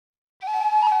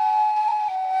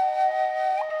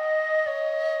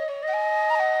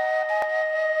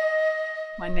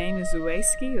My name is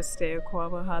Ueski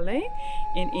Osteoquavohale.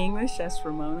 In English, that's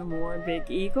Ramona Big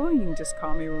Eagle. You can just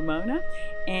call me Ramona.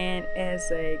 And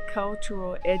as a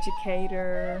cultural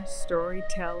educator,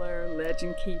 storyteller,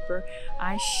 legend keeper,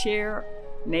 I share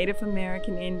Native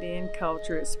American Indian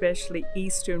culture, especially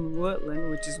Eastern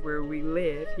Woodland, which is where we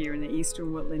live here in the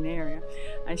Eastern Woodland area.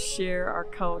 I share our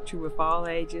culture with all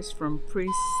ages from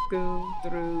preschool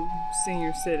through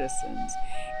senior citizens.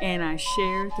 And I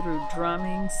share through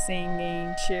drumming,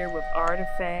 singing, share with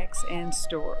artifacts and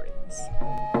stories.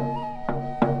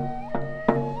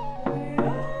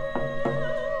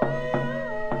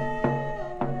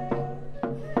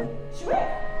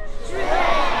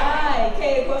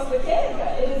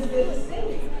 It is good to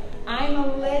see you. I'm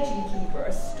a legend keeper,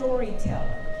 a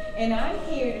storyteller, and I'm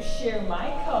here to share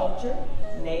my culture,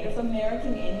 Native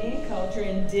American Indian culture,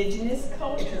 indigenous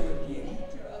culture with you.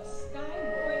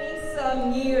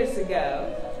 20-some years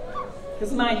ago,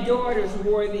 because my daughters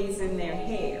wore these in their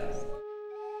hair.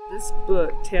 This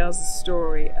book tells the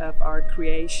story of our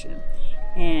creation.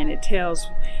 And it tells,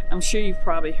 I'm sure you've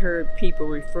probably heard people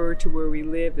refer to where we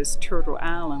live as Turtle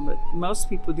Island, but most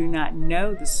people do not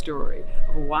know the story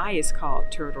of why it's called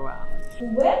Turtle Island. The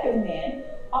weathermen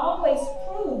always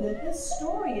prove that this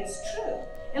story is true.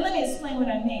 And let me explain what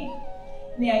I mean.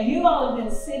 Now, you all have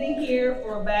been sitting here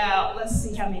for about, let's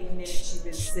see how many minutes you've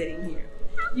been sitting here.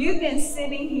 You've been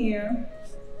sitting here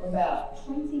for about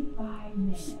 25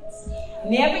 minutes.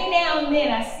 And every now and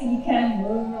then I see you kind of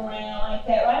moving around like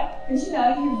that, right? Because you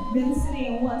know, you've been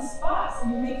sitting in one spot, so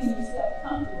you're making yourself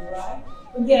comfortable, right?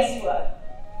 But guess what?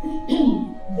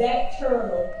 That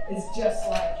turtle is just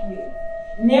like you.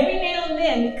 And every now and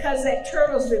then, because that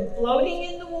turtle's been floating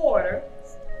in the water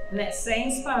in that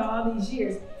same spot all these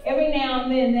years, every now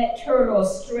and then that turtle will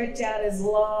stretch out his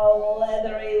long,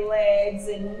 leathery legs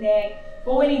and neck.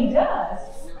 But when he does,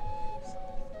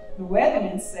 the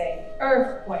weathermen say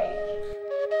earthquake.